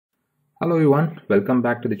Hello everyone, welcome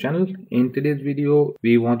back to the channel. In today's video,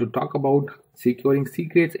 we want to talk about securing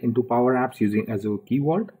secrets into Power Apps using Azure Key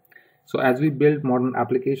Vault. So as we build modern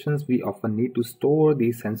applications, we often need to store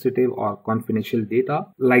the sensitive or confidential data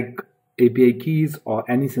like API keys or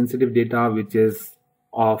any sensitive data which is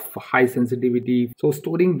of high sensitivity. So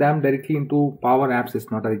storing them directly into Power Apps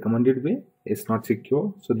is not a recommended way. It's not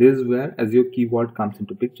secure. So this is where Azure Key Vault comes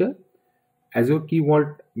into picture. Azure Key Vault,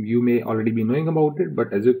 you may already be knowing about it,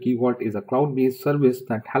 but Azure Key Vault is a cloud-based service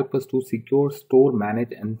that helps us to secure, store,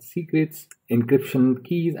 manage, and secrets, encryption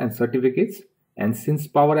keys, and certificates. And since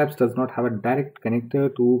Power Apps does not have a direct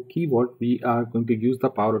connector to Key Vault, we are going to use the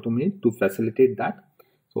Power Automate to facilitate that.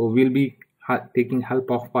 So we'll be taking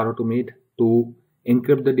help of Power Automate to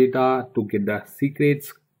encrypt the data, to get the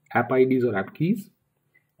secrets, app IDs or app keys,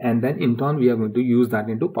 and then in turn we are going to use that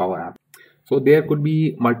into Power Apps. So there could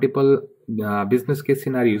be multiple business case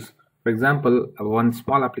scenarios. For example, one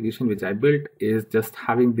small application which I built is just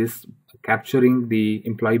having this capturing the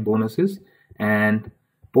employee bonuses, and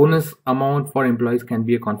bonus amount for employees can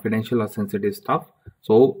be a confidential or sensitive stuff.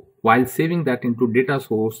 So while saving that into data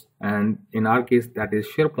source, and in our case that is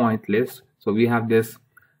SharePoint list, so we have this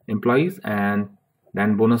employees and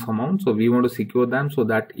then bonus amount. So we want to secure them so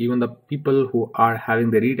that even the people who are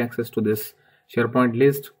having the read access to this SharePoint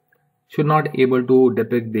list should not able to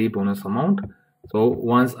depict the bonus amount. So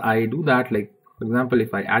once I do that, like for example,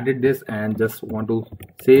 if I added this and just want to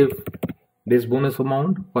save this bonus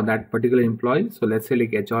amount for that particular employee, so let's say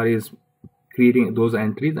like HR is creating those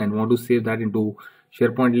entries and want to save that into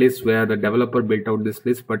SharePoint list where the developer built out this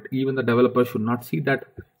list, but even the developer should not see that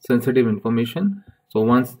sensitive information. So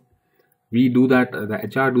once we do that, the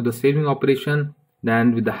HR do the saving operation,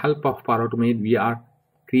 then with the help of Power Automate, we are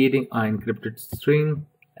creating an encrypted string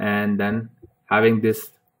and then having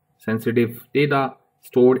this sensitive data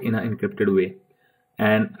stored in an encrypted way.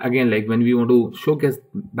 And again, like when we want to showcase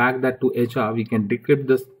back that to HR, we can decrypt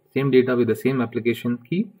the same data with the same application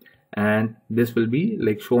key, and this will be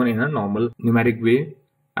like shown in a normal numeric way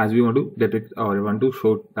as we want to depict or want to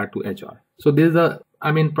show that to HR. So this is a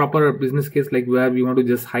proper business case like where we want to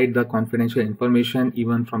just hide the confidential information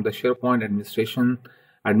even from the SharePoint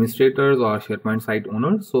administrators or SharePoint site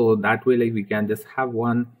owners. So that way, like we can just have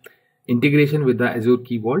one integration with the Azure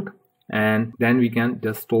Key Vault, and then we can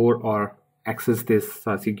just store or access this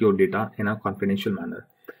secure data in a confidential manner.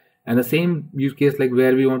 And the same use case like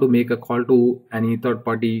where we want to make a call to any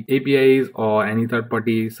third-party APIs or any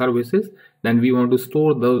third-party services, then we want to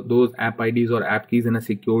store those app IDs or app keys in a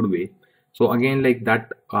secured way. So again, like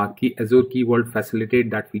that Azure Key Vault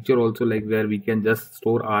facilitate that feature also, like where we can just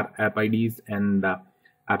store our app IDs and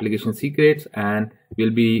application secrets, and we'll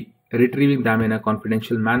be retrieving them in a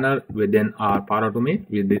confidential manner within our Power Automate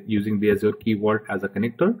using the Azure Key Vault as a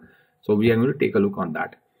connector. So we are going to take a look on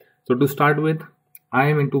that. So to start with, I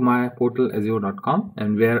am into my portal azure.com,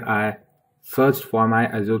 and where I searched for my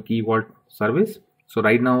Azure Key Vault service. So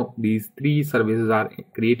right now these three services are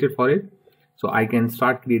created for it. So I can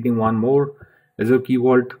start creating one more Azure Key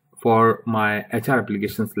Vault for my HR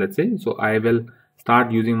applications, let's say. So I will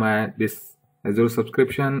start using this Azure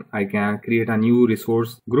subscription. I can create a new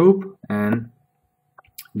resource group and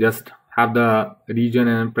just have the region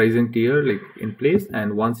and pricing tier like in place.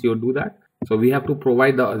 And once you do that, so we have to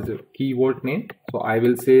provide the Azure Key Vault name. So I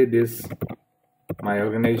will say this my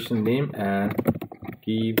organization name and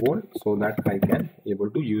Key Vault so that I can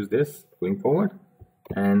able to use this going forward.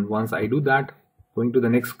 And once I do that, going to the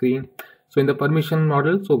next screen. So in the permission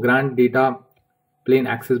model, so grant data plain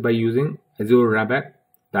access by using Azure RABAC,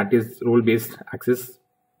 that is role-based access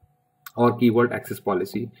or Key Vault access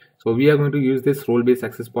policy. So we are going to use this role-based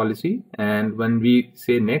access policy, and when we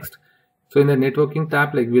say next, so in the networking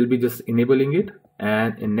tab, like we'll be just enabling it,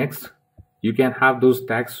 and in next you can have those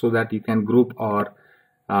tags so that you can group or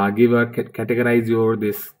categorize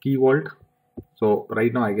this Key Vault. So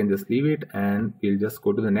right now I can just leave it, and we'll just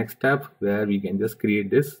go to the next tab where we can just create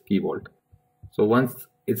this Key Vault. So once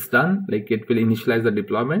it's done, like it will initialize the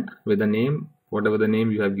deployment with the name, whatever the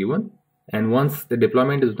name you have given. And once the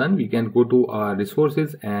deployment is done, we can go to our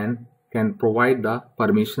resources and can provide the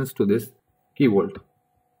permissions to this Key Vault.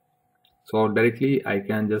 So directly I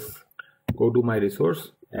can just go to my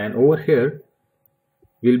resource, and over here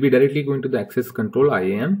we'll be directly going to the access control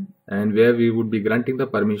IAM, and where we would be granting the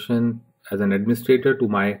permission as an administrator to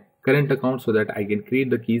my current account so that I can create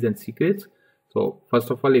the keys and secrets. So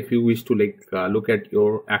first of all, if you wish to look at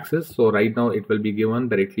your access, so right now it will be given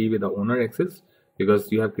directly with the owner access because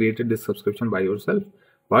you have created this subscription by yourself.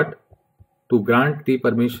 But to grant the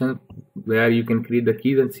permission where you can create the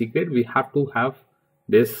keys and secret, we have to have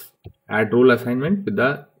this add role assignment with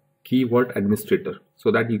the Key Vault administrator,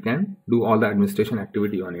 so that you can do all the administration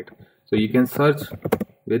activity on it. So you can search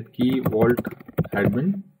with Key Vault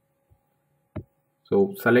admin.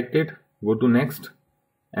 So select it, go to next,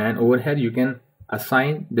 and over here you can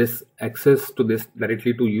assign this access to this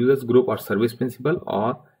directly to users group or service principal,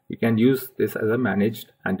 or you can use this as a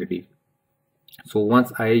managed entity. So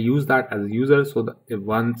once I use that as a user, so that if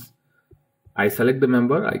once I select the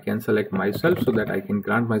member, I can select myself so that I can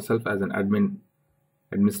grant myself as an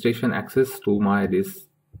administration access to my this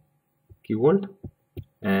Key Vault,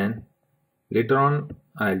 and later on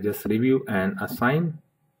I'll just review and assign,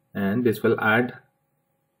 and this will add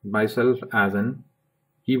myself as an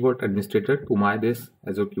Key Vault administrator to my this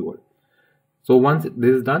Azure Key Vault. So once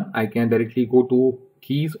this is done, I can directly go to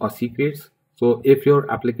keys or secrets. So if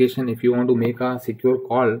your application, if you want to make a secure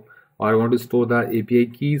call or want to store the API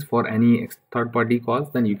keys for any third-party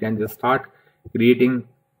calls, then you can just start creating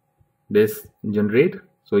this generate.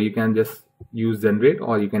 So you can just use generate,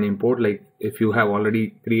 or you can import, like if you have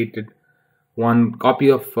already created one copy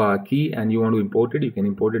of key and you want to import it, you can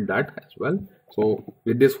import it that as well. So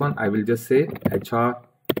with this one, I will just say HR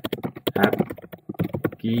app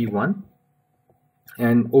key 1,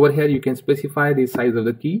 and over here you can specify the size of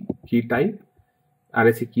the key type,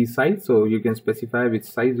 RSA key size. So you can specify which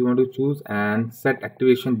size you want to choose, and set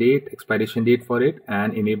activation date, expiration date for it,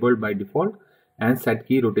 and enabled by default, and set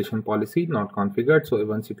key rotation policy not configured. So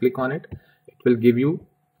once you click on it, it will give you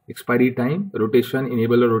expiry time, rotation,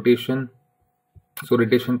 enable a rotation. So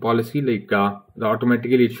rotation policy, like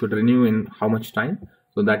automatically it should renew in how much time,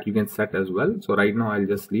 so that you can set as well. So right now I'll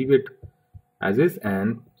just leave it as is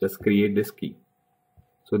and just create this key.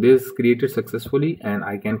 So this is created successfully, and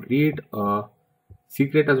I can create a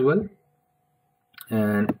secret as well,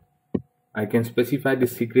 and I can specify the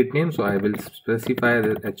secret name. So I will specify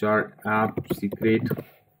the HR app secret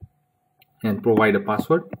and provide a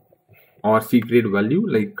password or secret value,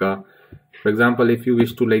 like for example, if you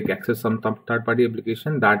wish to like access some third-party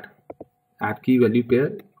application, that app key value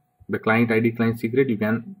pair, the client ID, client secret, you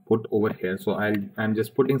can put over here. So I'm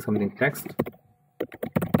just putting something text,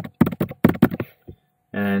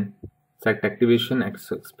 and set activation,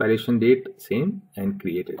 expiration date same, and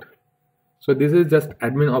create it. So this is just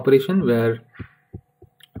admin operation where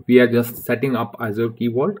we are just setting up Azure Key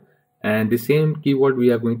Vault, and the same Key Vault we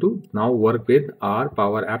are going to now work with our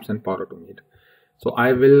PowerApps and Power Automate. So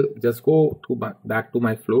I will just go back to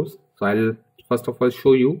my flows. So I'll first of all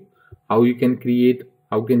show you how you can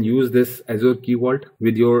use this Azure Key Vault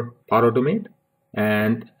with your Power Automate.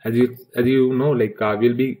 And as you know, like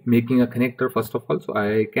we'll be making a connector first of all. So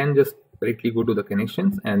I can just directly go to the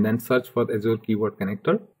connections and then search for the Azure Key Vault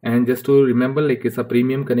connector. And just to remember, like it's a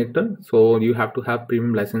premium connector, so you have to have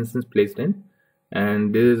premium licenses placed in.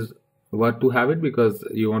 And this is what to have it, because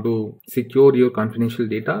you want to secure your confidential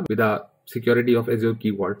data with a security of Azure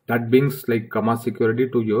Key Vault that brings like mass security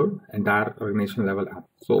to your entire organization level app.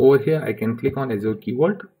 So over here I can click on Azure Key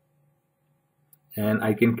Vault, and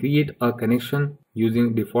I can create a connection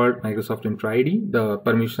using default Microsoft Intro ID, the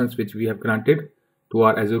permissions which we have granted to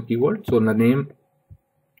our Azure Key Vault. So the name,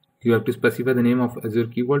 you have to specify the name of Azure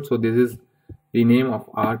Key Vault. So this is the name of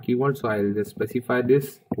our Key Vault. So I'll just specify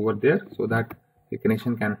this over there so that the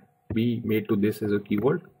connection can be made to this Azure Key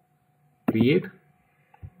Vault. Create,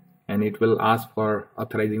 and it will ask for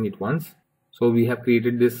authorizing it once. So we have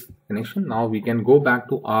created this connection. Now we can go back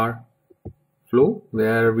to our flow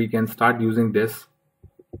where we can start using this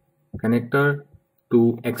connector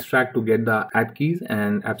to extract, to get the app keys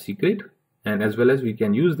and app secret, and as well as we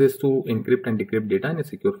can use this to encrypt and decrypt data in a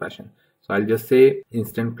secure fashion. So I'll just say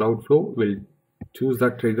instant cloud flow. We'll choose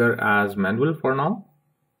the trigger as manual for now,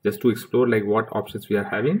 just to explore like what options we are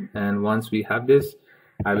having. And once we have this,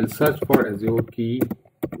 I will search for Azure Key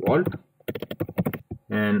Vault,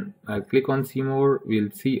 and I'll click on see more.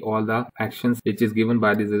 We'll see all the actions which is given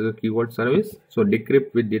by this Azure Key Vault service. So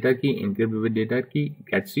decrypt with data key, encrypt with data key,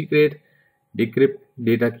 get secret, decrypt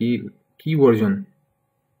data key version.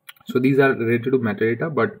 So these are related to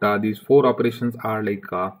metadata, but these 4 operations are like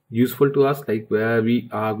useful to us, like where we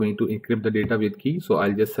are going to encrypt the data with key. So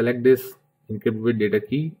I'll just select this encrypt with data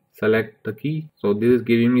key, select the key. So this is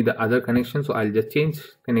giving me the other connection. So I'll just change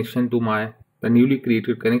connection to the newly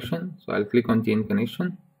created connection. So I'll click on change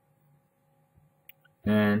connection,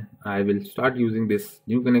 and I will start using this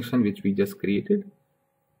new connection which we just created,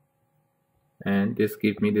 and this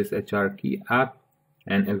gives me this HR key app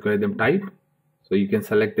and algorithm type. So you can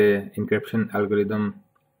select the encryption algorithm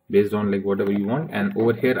based on like whatever you want. And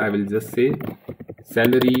over here I will just say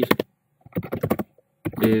salary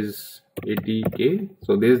is 80K.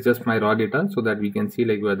 So this is just my raw data, so that we can see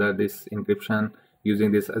like whether this encryption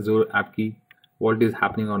using this Azure app key vault is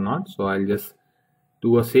happening or not. So I'll just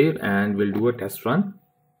do a save and we'll do a test run,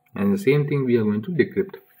 and the same thing we are going to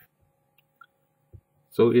decrypt.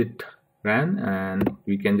 So it ran, and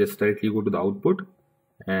we can just directly go to the output,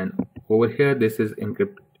 and over here this is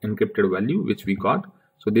encrypted value which we got.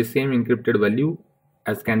 So this same encrypted value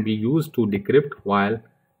as can be used to decrypt while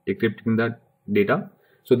decrypting the data.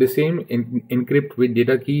 So the same encrypt with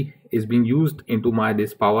data key is being used into my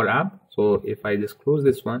this Power App. So if I just close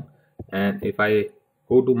this one, and if I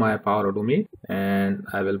go to my Power Automate and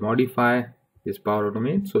I will modify this Power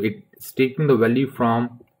Automate, so it's taking the value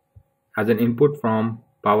from as an input from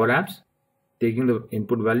Power Apps, taking the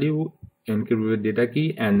input value, encrypt with data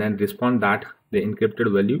key, and then respond that the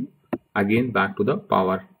encrypted value again back to the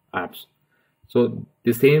Power Apps. So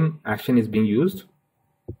the same action is being used,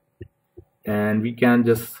 and we can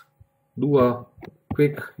just do a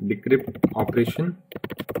quick decrypt operation.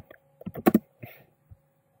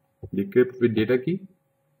 Decrypt with data key.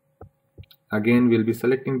 Again, we'll be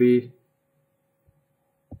selecting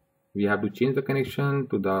we have to change the connection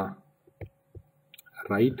to the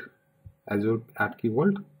right Azure Key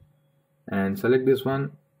Vault, and select this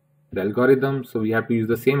one, the algorithm. So we have to use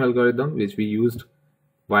the same algorithm which we used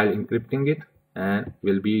while encrypting it, and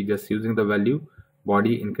we'll be just using the value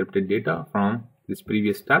body encrypted data from this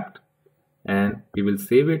previous step, and we will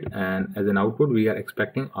save it, and as an output we are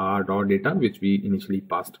expecting our raw data which we initially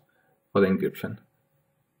passed for the encryption.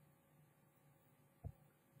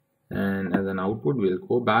 And as an output we'll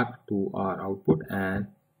go back to our output, and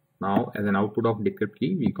now as an output of decrypt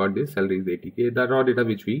key we got this salary is 80k, the raw data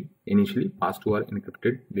which we initially passed to our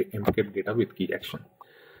encrypted data with key action.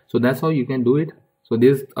 So that's how you can do it. So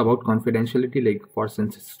this is about confidentiality, like for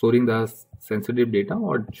storing the sensitive data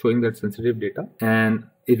or showing that sensitive data. And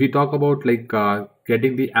if we talk about like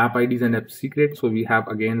getting the app IDs and app secrets, so we have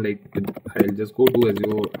again like I'll just go to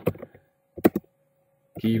Azure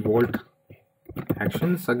Key Vault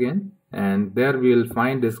actions again, and there we will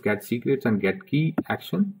find this get secrets and get key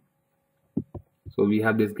action. So we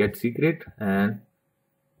have this get secret, and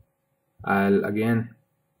I'll again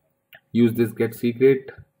use this get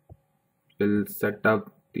secret. We'll set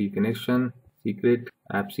up the connection secret,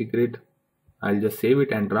 app secret. I'll just save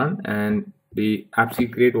it and run, and the app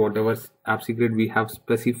secret, whatever app secret we have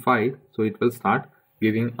specified, so it will start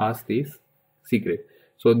giving us this secret.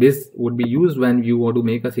 So this would be used when you want to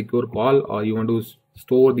make a secure call, or you want to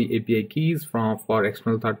store the API keys for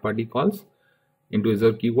external third-party calls into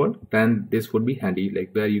Azure Key Vault. Then this would be handy, like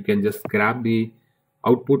where you can just grab the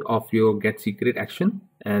output of your get secret action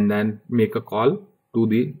and then make a call to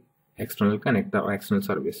the external connector or external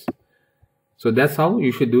service. So that's how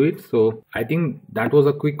you should do it. So I think that was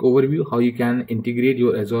a quick overview how you can integrate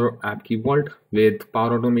your Azure App Key Vault with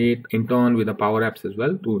Power Automate, in turn with the Power Apps as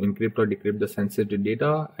well, to encrypt or decrypt the sensitive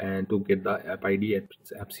data and to get the app ID and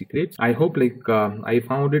app secrets. I hope like I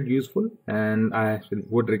found it useful, and I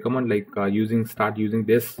would recommend like start using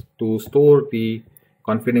this to store the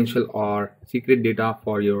confidential or secret data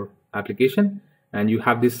for your application. And you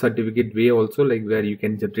have this certificate way also, like where you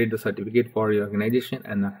can generate the certificate for your organization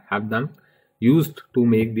and have them used to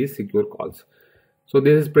make these secure calls. So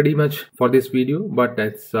this is pretty much for this video, but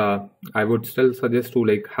that's I would still suggest to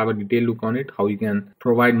like have a detailed look on it, how you can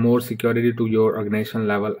provide more security to your organization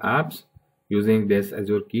level apps using this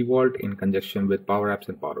Azure Key Vault in conjunction with PowerApps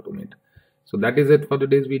and Power Automate. So that is it for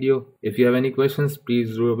today's video. If you have any questions,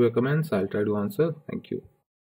 please drop your comments. I'll try to answer. Thank you.